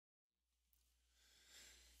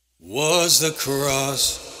Was the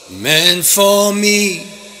cross meant for me?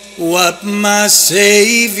 What my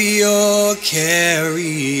Savior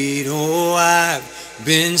carried? Oh, I've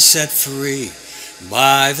been set free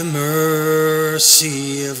by the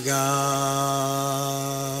mercy of God.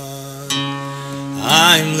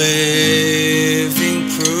 I'm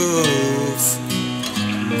living proof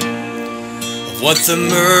of what the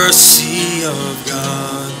mercy of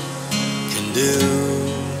God can do.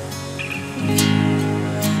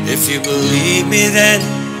 If you believe me then,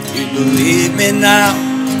 you believe me now.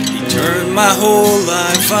 He turned my whole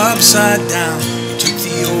life upside down. He took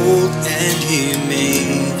the old and he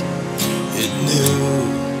made it new.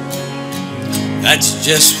 That's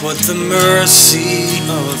just what the mercy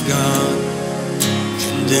of God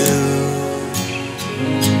can do.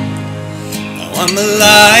 Now I'm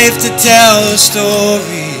alive to tell the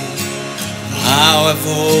story of how I've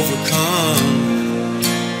overcome,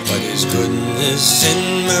 but His goodness and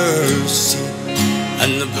mercy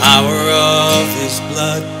and the power of His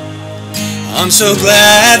blood. I'm so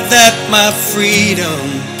glad that my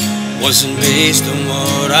freedom wasn't based on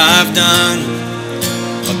what I've done,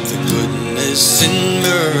 but the goodness and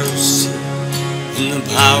mercy and the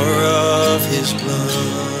power of His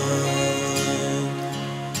blood.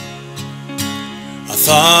 I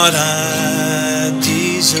thought I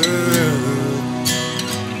deserved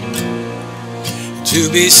to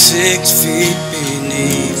be 6 feet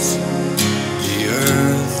beneath the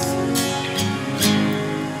earth,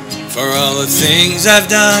 for all the things I've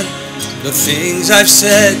done, the things I've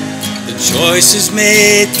said, the choices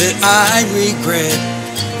made that I regret.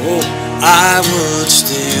 Oh, I would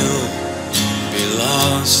still be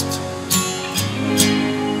lost,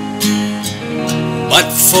 but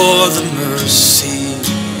for the mercy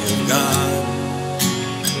of God.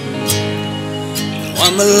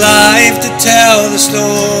 I'm alive to tell the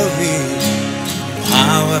story of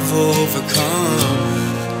how I've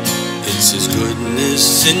overcome. It's His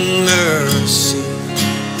goodness and mercy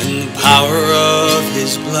and the power of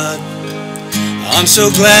His blood. I'm so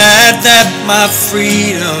glad that my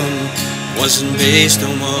freedom wasn't based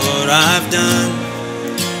on what I've done,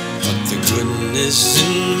 but the goodness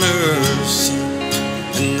and mercy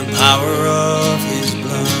and the power of His blood.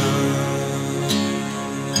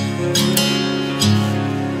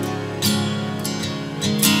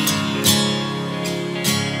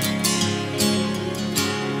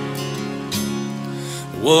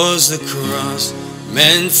 Was the cross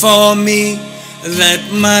meant for me that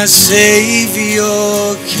my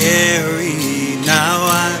Savior carried? Now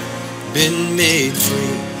I've been made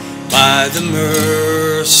free by the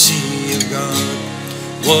mercy of God.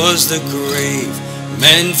 Was the grave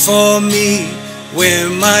meant for me where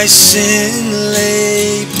my sin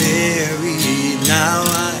lay buried? Now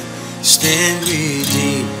I stand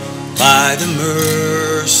redeemed by the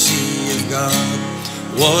mercy of God.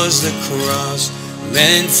 Was the cross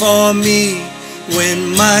meant for me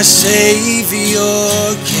when my Savior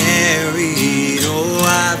carried? Oh,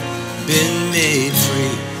 I've been made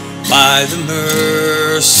free by the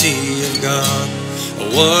mercy of God.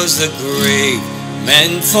 Was the grave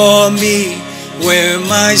meant for me where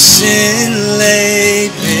my sin lay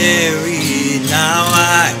buried? Now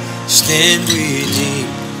I stand redeemed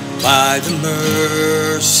by the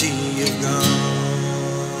mercy of God.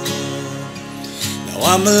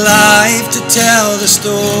 I'm alive to tell the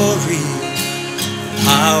story of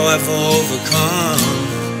how I've overcome,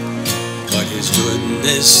 but His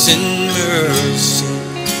goodness and mercy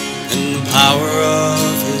and the power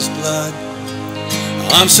of His blood.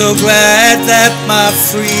 I'm so glad that my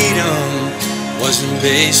freedom wasn't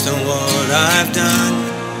based on what I've done,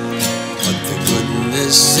 but the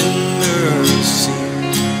goodness and mercy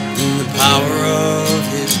and the power of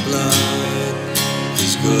His blood.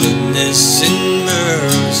 His goodness and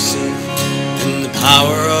mercy and the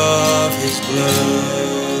power of His blood.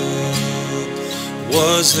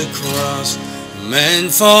 Was the cross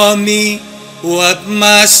meant for me? What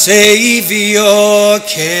my Savior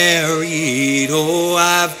carried? Oh,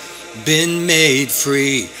 I've been made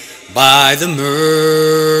free by the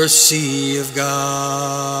mercy of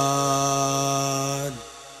God.